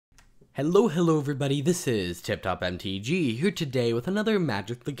Hello everybody, this is TipTop MTG here today with another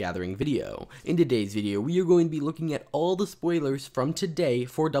Magic the Gathering video. In today's video, we are going to be looking at all the spoilers from today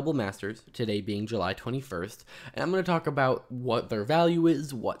for Double Masters, today being July 21st, and I'm going to talk about what their value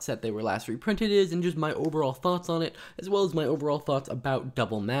is, what set they were last reprinted is, and just my overall thoughts on it, as well as my overall thoughts about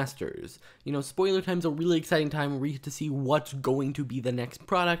Double Masters. You know, spoiler time's a really exciting time where we get to see what's going to be the next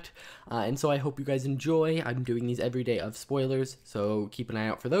product, and so I hope you guys enjoy. I'm doing these every day of spoilers, so keep an eye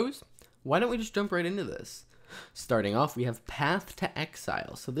out for those. Why don't we just jump right into this? Starting off, we have Path to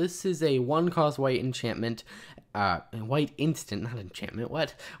Exile. So this is a 1-cost white enchantment, white instant, not enchantment,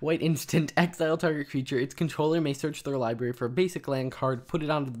 what? White instant, exile target creature. Its controller may search their library for a basic land card, put it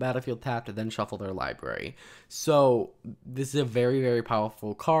onto the battlefield tapped, and then shuffle their library. So this is a very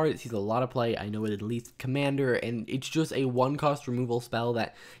powerful card. It sees a lot of play. I know it at least Commander, and it's just a 1-cost removal spell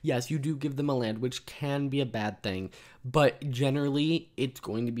that, yes, you do give them a land, which can be a bad thing, but generally, it's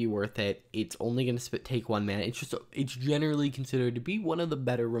going to be worth it. It's only going to take 1 mana. It's generally considered to be one of the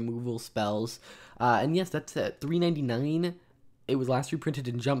better removal spells. And yes, that's at $3.99. It was last reprinted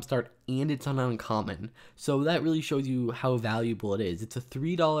in Jumpstart, and it's an uncommon. So that really shows you how valuable it is. It's a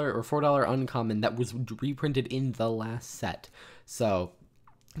 $3 or $4 uncommon that was reprinted in the last set. So,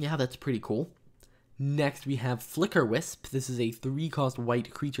 yeah, that's pretty cool. Next, we have Flicker Wisp. This is a 3-cost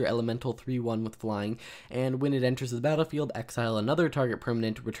white creature elemental 3/1 with flying, and when it enters the battlefield, exile another target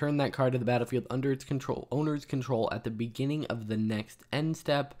permanent, return that card to the battlefield under its owner's control at the beginning of the next end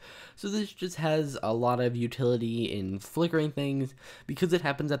step. So this just has a lot of utility in flickering things. Because it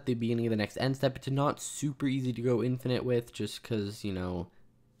happens at the beginning of the next end step, it's not super easy to go infinite with, just because, you know,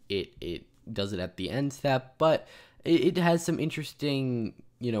 it does it at the end step, but it has some interesting,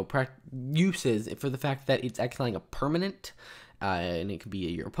 you know, uses for the fact that it's exiling a permanent, and it could be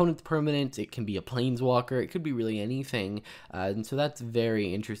your opponent's permanent, it can be a planeswalker, it could be really anything, and so that's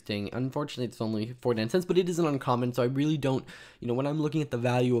very interesting. Unfortunately, it's only 49 cents, but it is an uncommon, so I really don't, you know, when I'm looking at the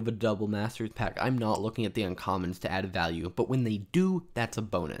value of a Double Masters pack, I'm not looking at the uncommons to add value, but when they do, that's a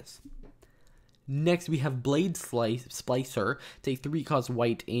bonus. Next, we have Blade Splicer. It's a 3-cost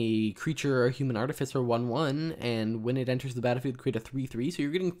white, a creature, a human artificer 1/1, and when it enters the battlefield, create a 3/3. So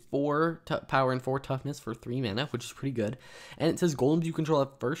you're getting 4 power and 4 toughness for 3 mana, which is pretty good. And it says golems you control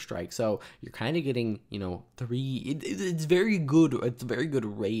have first strike, so you're kind of getting, you know, 3. It's very good. It's a very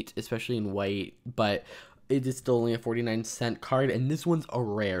good rate, especially in white, but it is still only a 49-cent card, and this one's a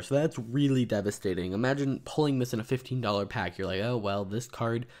rare, so that's really devastating. Imagine pulling this in a $15 pack. You're like, oh, well, this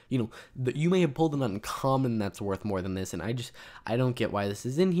card, you know, you may have pulled an uncommon that's worth more than this, and I don't get why this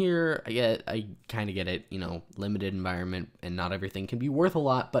is in here. I kind of get it, you know, limited environment, and not everything can be worth a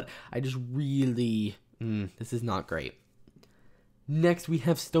lot, but I just really, this is not great. Next, we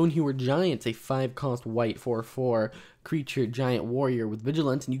have Stonehewer Giants, a 5-cost white 4/4 creature giant warrior with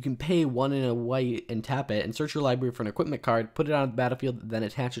vigilance, and you can pay 1 in a white and tap it, and search your library for an equipment card, put it on the battlefield, then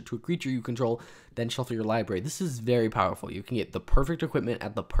attach it to a creature you control, then shuffle your library. This is very powerful. You can get the perfect equipment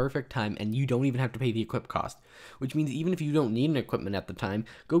at the perfect time, and you don't even have to pay the equip cost, which means even if you don't need an equipment at the time,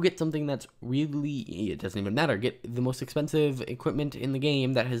 go get something that's really, it doesn't even matter, get the most expensive equipment in the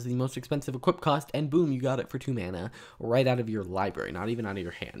game that has the most expensive equip cost, and boom, you got it for 2 mana right out of your library, not even out of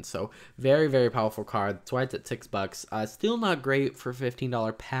your hand. So very powerful card. That's why it's at $6. Still not great for a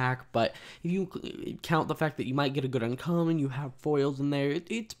 $15 pack, but if you count the fact that you might get a good uncommon, you have foils in there,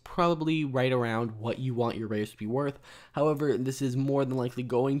 it's probably right around what you want your rares to be worth. However, this is more than likely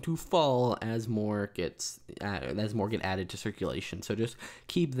going to fall as more get added to circulation. So just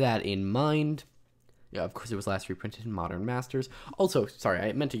keep that in mind. Yeah, of course, it was last reprinted in Modern Masters. Also, sorry,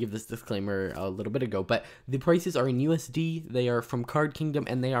 I meant to give this disclaimer a little bit ago, but the prices are in USD, they are from Card Kingdom,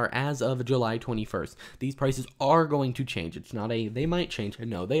 and they are as of July 21st. These prices are going to change. It's not they might change.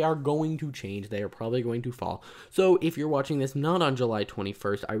 No, they are going to change. They are probably going to fall. So if you're watching this not on July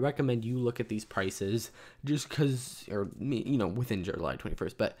 21st, I recommend you look at these prices just because, or, you know, within July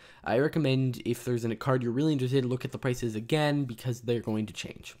 21st. But I recommend if there's a card you're really interested in, look at the prices again because they're going to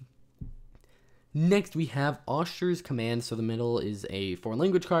change. Next, we have Oshter's Command. So the middle is a foreign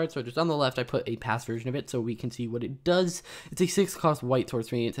language card. So just on the left, I put a past version of it so we can see what it does. It's a 6-cost white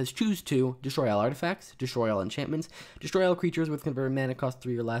sorcery. It says choose to destroy all artifacts, destroy all enchantments, destroy all creatures with converted mana cost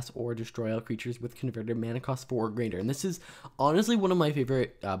 3 or less, or destroy all creatures with converted mana cost 4 or greater. And this is honestly one of my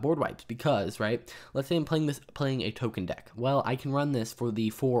favorite board wipes because, right, let's say I'm playing a token deck. Well, I can run this for the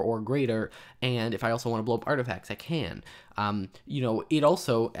 4 or greater, and if I also want to blow up artifacts, I can. You know, it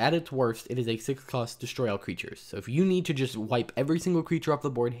also, at its worst, it is a 6 cost destroy all creatures. So if you need to just wipe every single creature off the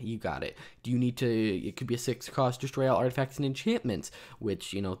board, you got it. Do you need to, it could be a 6 cost destroy all artifacts and enchantments,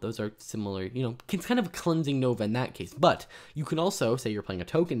 which, you know, those are similar, you know, it's kind of a cleansing Nova in that case. But you can also, say you're playing a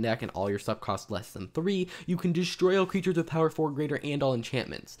token deck and all your stuff costs less than 3, you can destroy all creatures with power 4 greater and all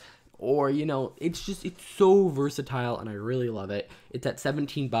enchantments. Or, you know, it's so versatile, and I really love it. It's at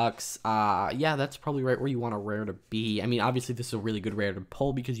 17 bucks. Yeah, that's probably right where you want a rare to be. I mean, obviously, this is a really good rare to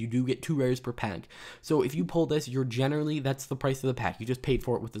pull because you do get 2 rares per pack. So if you pull this, that's the price of the pack. You just paid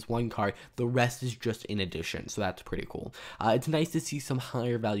for it with this 1 card. The rest is just in addition, so that's pretty cool. It's nice to see some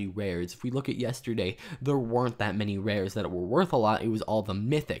higher value rares. If we look at yesterday, there weren't that many rares that were worth a lot. It was all the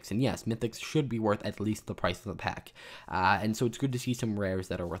mythics, and yes, mythics should be worth at least the price of the pack. And so it's good to see some rares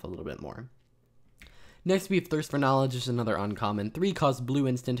that are worth a little bit more. Next, we have Thirst for Knowledge, which is another uncommon. 3 cost blue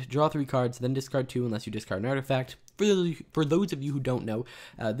instant, draw 3 cards, then discard 2 unless you discard an artifact. For those of you who don't know,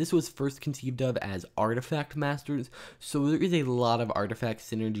 this was first conceived of as Artifact Masters, so there is a lot of artifact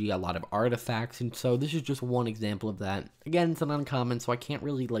synergy, a lot of artifacts, and so this is just one example of that. Again, it's an uncommon, so I can't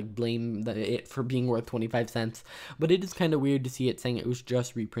really blame it for being worth 25 cents, but it is kind of weird to see it saying it was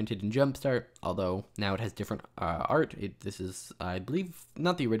just reprinted in Jumpstart, although now it has different art. This is, I believe,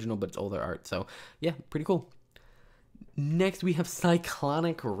 not the original, but it's older art, so yeah, pretty cool. Next, we have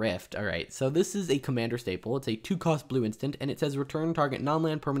Cyclonic Rift. Alright, so this is a commander staple. It's a 2 cost blue instant, and it says return target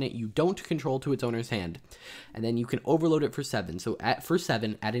non-land permanent you don't control to its owner's hand. And then you can overload it for 7. So for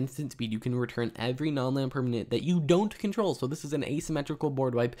 7, at instant speed, you can return every non-land permanent that you don't control. So this is an asymmetrical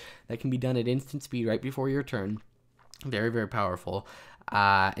board wipe that can be done at instant speed right before your turn. Very, very powerful.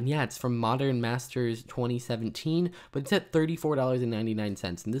 And yeah, it's from Modern Masters 2017, but it's at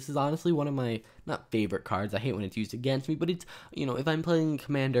 $34.99. And this is honestly one of my, not favorite cards. I hate when it's used against me, but it's, you know, if I'm playing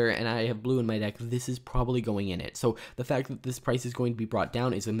Commander and I have blue in my deck, this is probably going in it. So the fact that this price is going to be brought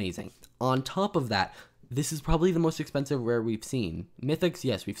down is amazing. On top of that, this is probably the most expensive rare we've seen. Mythics,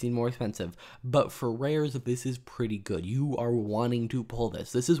 yes, we've seen more expensive, but for rares, this is pretty good. You are wanting to pull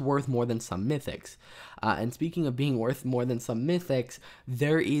this. This is worth more than some mythics. And speaking of being worth more than some mythics,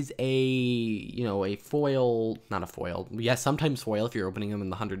 there is a foil, not a foil, yes, sometimes foil if you're opening them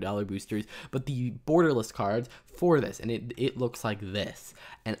in the $100 boosters, but the borderless cards for this, and it looks like this.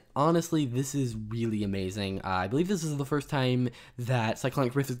 And honestly, this is really amazing. I believe this is the first time that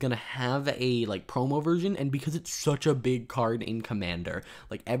Cyclonic Rift is going to have a promo version, and because it's such a big card in Commander,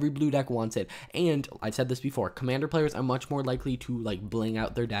 every blue deck wants it. And I've said this before, Commander players are much more likely to bling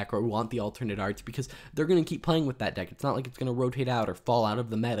out their deck or want the alternate arts because they're going to keep playing with that deck. It's not like it's going to rotate out or fall out of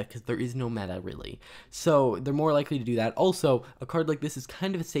the meta because there is no meta really. So they're more likely to do that. Also, a card like this is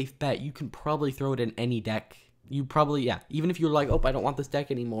kind of a safe bet. You can probably throw it in any deck. You probably, yeah, even if you're like, oh, I don't want this deck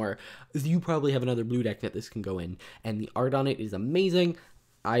anymore, you probably have another blue deck that this can go in. And the art on it is amazing.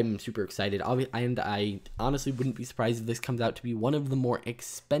 I'm super excited, and I honestly wouldn't be surprised if this comes out to be one of the more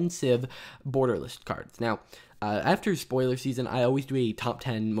expensive borderless cards. Now, after spoiler season, I always do a top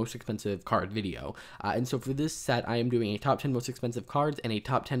 10 most expensive card video, and so for this set, I am doing a top 10 most expensive cards and a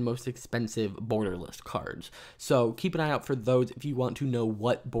top 10 most expensive borderless cards. So keep an eye out for those if you want to know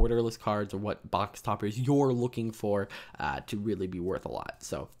what borderless cards or what box toppers you're looking for to really be worth a lot.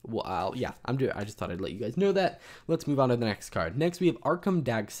 So, well, yeah, I just thought I'd let you guys know that. Let's move on to the next card. Next, we have Arkham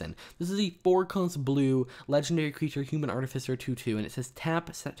Dagson. This is a 4-cost blue legendary creature, human artificer 2/2, and it says tap,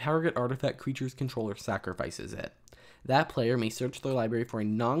 target artifact creature's controller sacrifices it. That player may search their library for a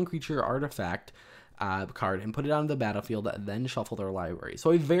non-creature artifact card and put it on the battlefield, then shuffle their library.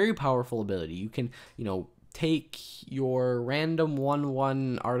 So a very powerful ability. You can, take your random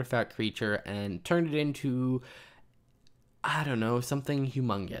 1/1 artifact creature and turn it into, I don't know, something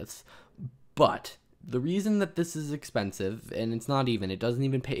humongous. But the reason that this is expensive, and it doesn't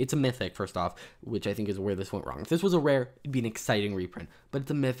even pay, it's a mythic, first off, which I think is where this went wrong. If this was a rare, it'd be an exciting reprint, but it's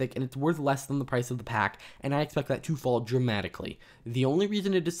a mythic, and it's worth less than the price of the pack, and I expect that to fall dramatically. The only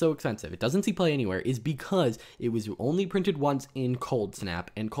reason it is so expensive, it doesn't see play anywhere, is because it was only printed once in Cold Snap,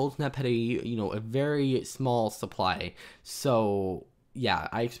 and Cold Snap had a very small supply, so yeah,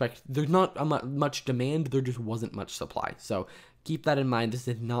 I expect there's not much demand, there just wasn't much supply, so keep that in mind. This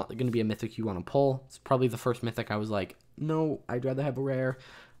is not going to be a mythic you want to pull. It's probably the first mythic I was like, no, I'd rather have a rare.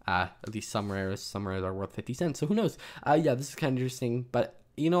 At least some rares are worth 50 cents, so who knows? Yeah, this is kind of interesting, but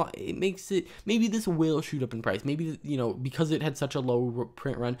it makes it, maybe this will shoot up in price. Maybe, because it had such a low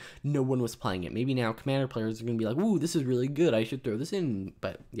print run, no one was playing it. Maybe now Commander players are going to be like, ooh, this is really good, I should throw this in,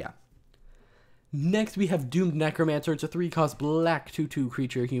 but yeah. Next, we have Doomed Necromancer. It's a 3-cost black 2/2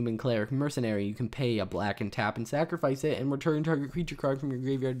 creature, human cleric mercenary. You can pay a black and tap and sacrifice it and return target creature card from your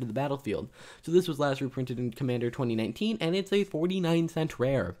graveyard to the battlefield. So this was last reprinted in Commander 2019, and it's a 49-cent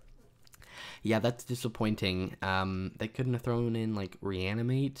rare. Yeah, that's disappointing. They couldn't have thrown in, like,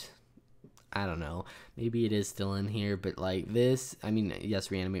 Reanimate. I don't know. Maybe it is still in here, but, like, this, I mean,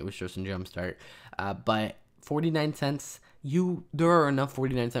 yes, Reanimate was just in Jumpstart, but 49 cents, there are enough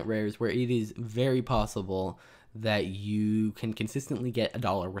 49-cent rares where it is very possible that you can consistently get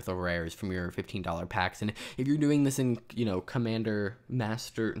 $1 worth of rares from your $15 packs. And if you're doing this in, not Commander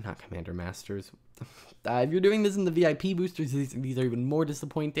Masters, if you're doing this in the VIP boosters, these are even more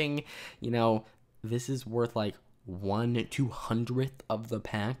disappointing. This is worth like 1/200th of the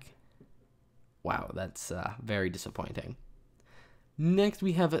pack. Wow, that's very disappointing. Next,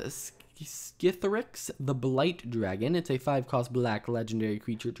 we have Skithrix, the Blight Dragon. It's a 5-cost black legendary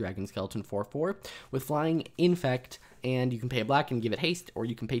creature, Dragon Skeleton 4/4, with flying, infect, and you can pay a black and give it haste, or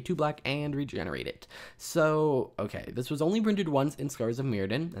you can pay 2 black and regenerate it. So, okay, this was only printed once in Scars of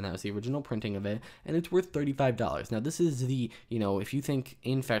Mirrodin, and that was the original printing of it, and it's worth $35. Now, this is the, if you think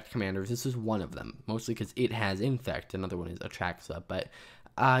infect commanders, this is one of them, mostly because it has infect. Another one is Atraxa, but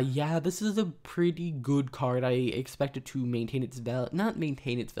yeah, this is a pretty good card. I expect it to maintain its value. Not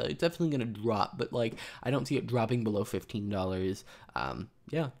maintain its value. It's definitely going to drop, but, like, I don't see it dropping below $15.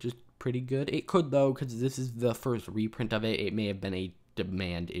 Yeah, just pretty good. It could, though, because this is the first reprint of it. It may have been a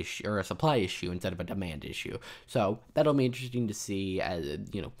demand issue, or a supply issue instead of a demand issue. So, that'll be interesting to see,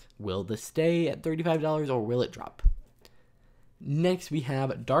 will this stay at $35 or will it drop? Next, we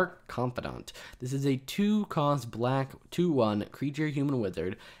have Dark Confidant. This is a 2-cost black 2/1 creature human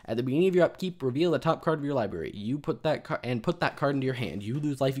wizard. At the beginning of your upkeep, reveal the top card of your library. You put that card into your hand. You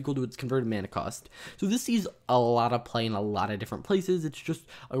lose life equal to its converted mana cost. So this sees a lot of play in a lot of different places. It's just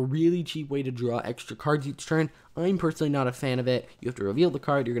a really cheap way to draw extra cards each turn. I'm personally not a fan of it. You have to reveal the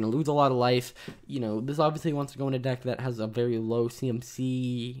card. You're going to lose a lot of life. This obviously wants to go in a deck that has a very low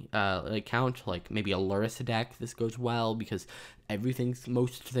CMC count, like maybe a Luris deck. This goes well because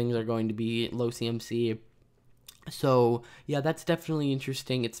most things are going to be low CMC. So, yeah, that's definitely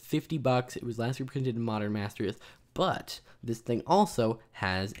interesting. It's $50. It was last reprinted in Modern Masters. But this thing also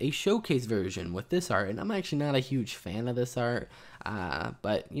has a showcase version with this art. And I'm actually not a huge fan of this art.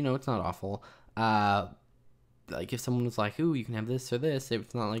 But, it's not awful. Like, if someone was like, ooh, you can have this or this,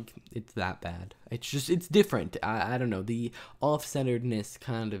 it's not like it's that bad. It's different. I don't know. The off-centeredness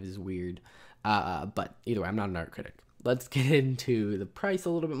kind of is weird. But either way, I'm not an art critic. Let's get into the price a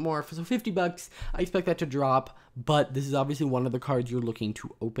little bit more. So $50, I expect that to drop, but this is obviously one of the cards you're looking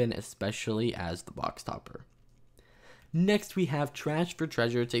to open, especially as the box topper. Next, we have Trash for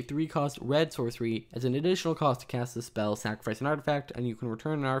Treasure. It's a 3-cost red sorcery. As an additional cost to cast the spell, sacrifice an artifact, and you can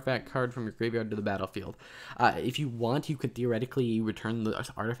return an artifact card from your graveyard to the battlefield. If you want, you could theoretically return the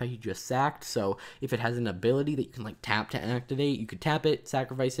artifact you just sacked. So if it has an ability that you can, like, tap to activate, you could tap it,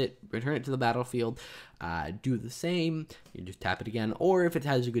 sacrifice it, return it to the battlefield. Do the same. You just tap it again. Or if it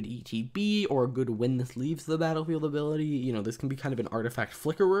has a good ETB or a good when this leaves the battlefield ability, this can be kind of an artifact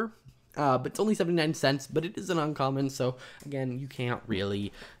flickerer. But it's only 79 cents, but it is an uncommon, so again, you can't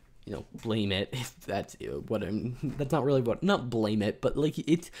really, blame it if that's not blame it, but like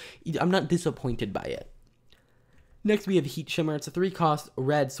I'm not disappointed by it. Next, we have Heat Shimmer. It's a 3-cost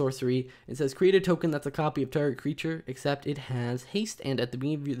red sorcery. It says create a token that's a copy of target creature, except it has haste, and at the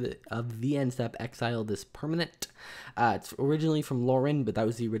beginning of the end step, exile this permanent. It's originally from Lauren, but that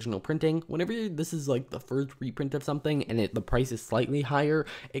was the original printing. Whenever this is like the first reprint of something and the price is slightly higher,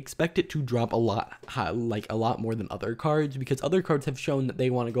 expect it to drop a lot more than other cards, because other cards have shown that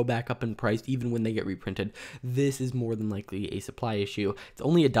they want to go back up in price even when they get reprinted. This is more than likely a supply issue. It's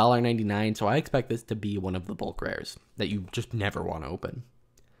only $1.99, so I expect this to be one of the bulk rares that you just never want to open.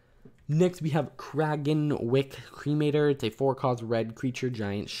 Next, we have Kragen Wick Cremator. It's a 4-cost red creature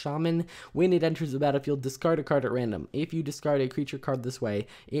giant shaman. When it enters the battlefield, discard a card at random. If you discard a creature card this way,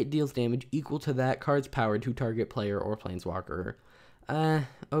 it deals damage equal to that card's power to target player or planeswalker.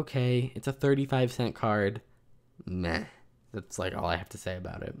 Okay, it's a 35-cent card. Meh. That's like all I have to say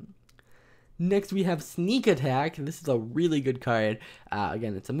about it. Next, we have Sneak Attack. This is a really good card.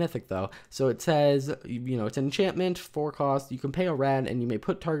 Again, it's a mythic, though. So it says, it's an enchantment, 4 cost. You can pay a red, and you may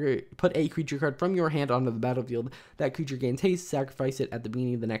put a creature card from your hand onto the battlefield. That creature gains haste, sacrifice it at the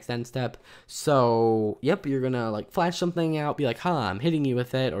beginning of the next end step. So, yep, you're gonna, like, flash something out, be like, I'm hitting you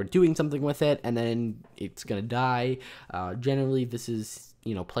with it, or doing something with it, and then it's gonna die. Generally, this is,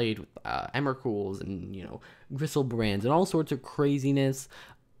 played with Emrakuls and, Gristlebrand's and all sorts of craziness.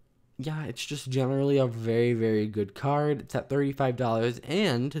 Yeah, it's just generally a very, very good card. It's at $35,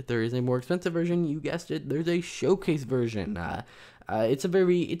 and there is a more expensive version. You guessed it. There's a showcase version. It's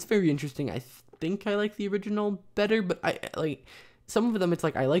very interesting. I think I like the original better, but some of them it's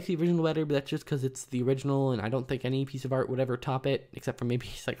like I like the original better, but that's just because it's the original, and I don't think any piece of art would ever top it, except for maybe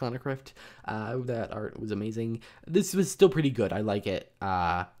Cyclonic Rift. That art was amazing. This was still pretty good. I like it.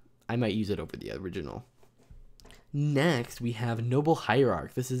 I might use it over the original. Next, we have Noble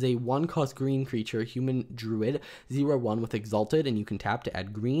Hierarch. This is a 1-cost green creature, human druid, 0/1 with Exalted, and you can tap to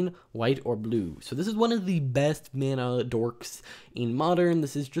add green, white, or blue. So this is one of the best mana dorks in Modern.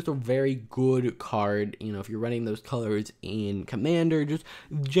 This is just a very good card. You know, if you're running those colors in Commander, just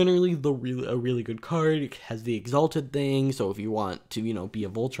generally a really good card. It has the Exalted thing, so if you want to, you know, be a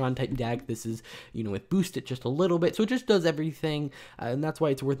Voltron type deck, this is, you know, it boosts it just a little bit. So it just does everything, and that's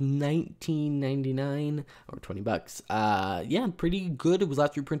why it's worth $19.99 or $20. Yeah, pretty good. It was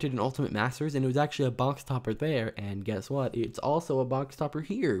last reprinted in Ultimate Masters, and it was actually a box topper there, and guess what? It's also a box topper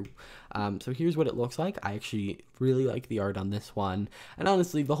here. So here's what it looks like. I actually really like the art on this one, and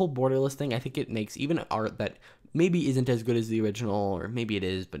honestly, the whole borderless thing, I think it makes even art that maybe isn't as good as the original, or maybe it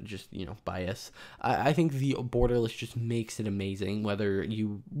is, but just, you know, bias. I think the borderless just makes it amazing, whether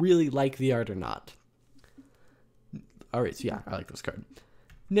you really like the art or not. Alright, so yeah, I like this card.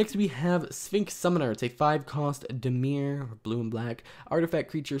 Next, we have Sphinx Summoner. It's a 5-cost Dimir, or blue and black,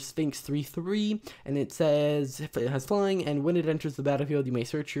 artifact creature, Sphinx 3/3, and it says if it has flying, and when it enters the battlefield, you may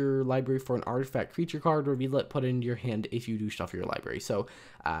search your library for an artifact creature card, reveal it, put it into your hand if you do shuffle your library. So,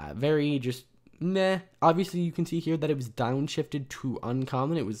 very just meh. Obviously, you can see here that it was downshifted to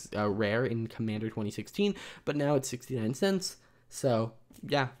uncommon. It was rare in Commander 2016, but now it's 69 cents. So,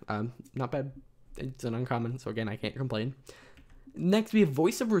 yeah, not bad. It's an uncommon, so again, I can't complain. Next, we have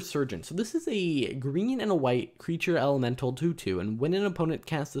Voice of Resurgence. So this is a green and a white creature elemental 2/2, and when an opponent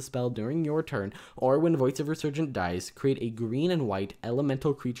casts a spell during your turn, or when Voice of Resurgence dies, create a green and white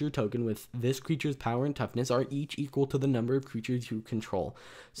elemental creature token with this creature's power and toughness are each equal to the number of creatures you control.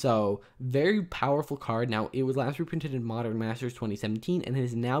 So, very powerful card. Now, it was last reprinted in Modern Masters 2017, and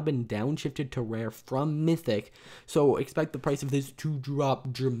has now been downshifted to rare from Mythic, so expect the price of this to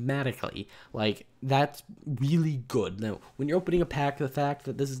drop dramatically. Like, that's really good. Now, when you're opening a pack, the fact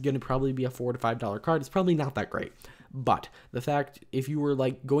that this is going to probably be a $4 to $5 card is probably not that great. But the fact, if you were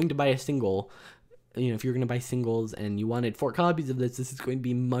like going to buy a single, you know, if you're going to buy singles and you wanted 4 copies of this, this is going to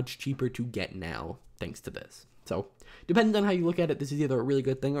be much cheaper to get now, thanks to this. So, depends on how you look at it, this is either a really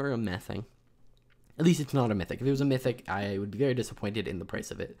good thing or a meh thing. At least it's not a mythic. If it was a mythic, I would be very disappointed in the price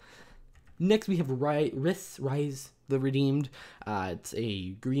of it. Next, we have Rise the Redeemed. It's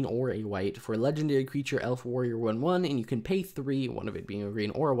a green or a white for a legendary creature, Elf Warrior 1/1, and you can pay 3, one of it being a green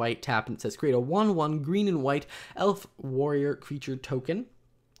or a white, tap, and it says create a 1/1 green and white Elf Warrior creature token.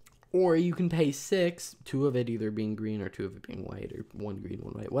 Or you can pay 6, 2 of it either being green or 2 of it being white, or 1 green,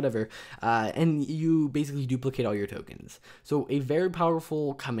 1 white, whatever, and you basically duplicate all your tokens. So a very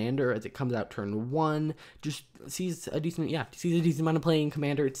powerful commander as it comes out turn 1, just sees a decent amount of play in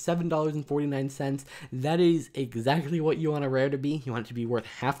Commander. It's $7.49. That is exactly what you want a rare to be. You want it to be worth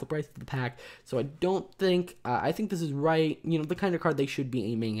half the price of the pack. So I don't think, I think this is right, you know, the kind of card they should be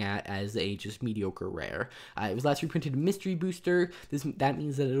aiming at as a just mediocre rare. It was last reprinted Mystery Booster. That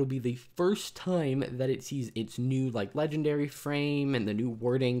means that it'll be the first time that it sees its new like legendary frame and the new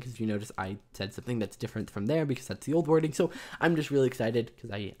wording, because you notice I said something that's different from there because that's the old wording. So I'm just really excited because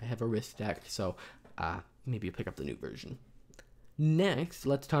I have a Risk deck, so maybe I'll pick up the new version. Next,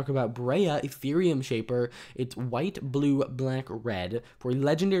 let's talk about Breya Ethereum Shaper. It's white, blue, black, red for a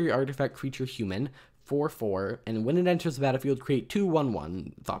legendary artifact creature human, 4/4, and when it enters the battlefield, create 2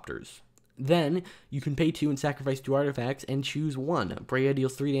 1/1 Thopters. Then, you can pay 2 and sacrifice 2 artifacts and choose 1. Breya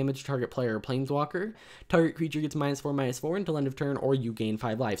deals 3 damage to target player or planeswalker. Target creature gets -4/-4 until end of turn, or you gain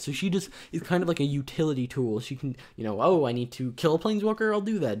 5 life. So she just is kind of like a utility tool. She can, you know, oh, I need to kill a planeswalker, I'll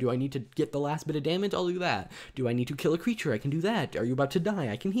do that. Do I need to get the last bit of damage? I'll do that. Do I need to kill a creature? I can do that. Are you about to die?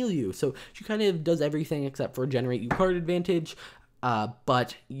 I can heal you. So she kind of does everything except for generate you card advantage.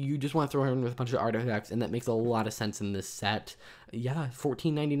 But you just want to throw her in with a bunch of artifacts, and that makes a lot of sense in this set. Yeah,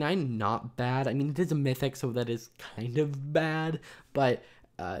 $14.99, not bad. I mean, it is a mythic, so that is kind of bad, but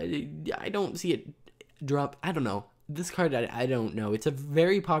I don't see it drop. I don't know. This card, I don't know. It's a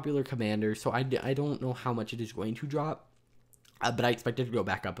very popular commander, so I don't know how much it is going to drop. But I expect it to go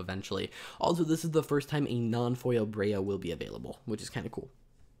back up eventually. Also, this is the first time a non-foil Breya will be available, which is kind of cool.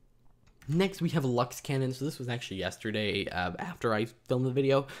 Next, we have Lux Cannon. So this was actually yesterday after I filmed the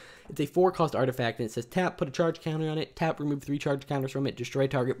video. It's a 4-cost artifact, and it says tap, put a charge counter on it, tap, remove 3 charge counters from it, destroy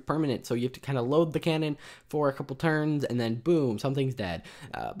target permanent. So you have to kind of load the cannon for a couple turns, and then boom, something's dead.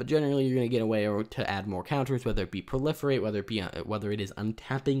 But generally, you're going to get away to add more counters, whether it be proliferate, whether it is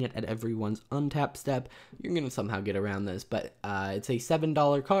untapping it at everyone's untap step. You're going to somehow get around this. But it's a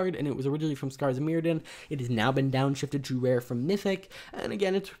 $7 card, and it was originally from Scars of Mirrodin. It has now been downshifted to rare from Mythic, and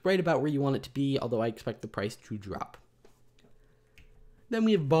again, it's right about where you want it to be, although I expect the price to drop. Then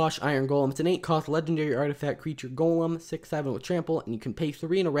we have Bosch Iron Golem. It's an 8-cost legendary artifact creature golem, 6/7 with trample, and you can pay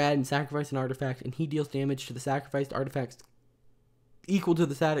 3 in a rad and sacrifice an artifact, and he deals damage to the sacrificed artifacts equal to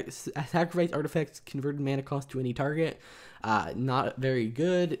the sacrificed artifact's converted mana cost to any target. Not very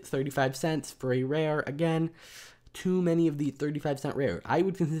good. 35 cents for a rare. Again, too many of the 35-cent rare. I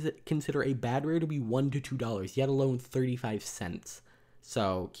would consider a bad rare to be $1 to $2, yet alone 35 cents.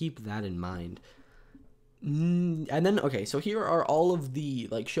 So keep that in mind. And then, okay, so here are all of the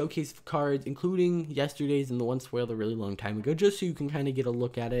showcase cards, including yesterday's and the one spoiled a really long time ago, just so you can kind of get a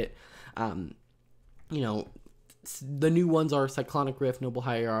look at it. The new ones are Cyclonic Rift, Noble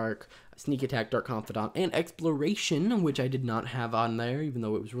Hierarch, Sneak Attack, Dark Confidant, and Exploration, which I did not have on there, even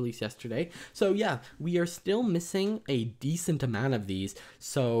though it was released yesterday. So yeah, we are still missing a decent amount of these,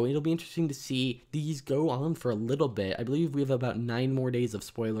 so it'll be interesting to see these go on for a little bit. I believe we have about 9 more days of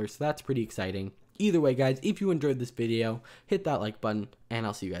spoilers, so that's pretty exciting. Either way, guys, if you enjoyed this video, hit that like button, and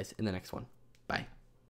I'll see you guys in the next one.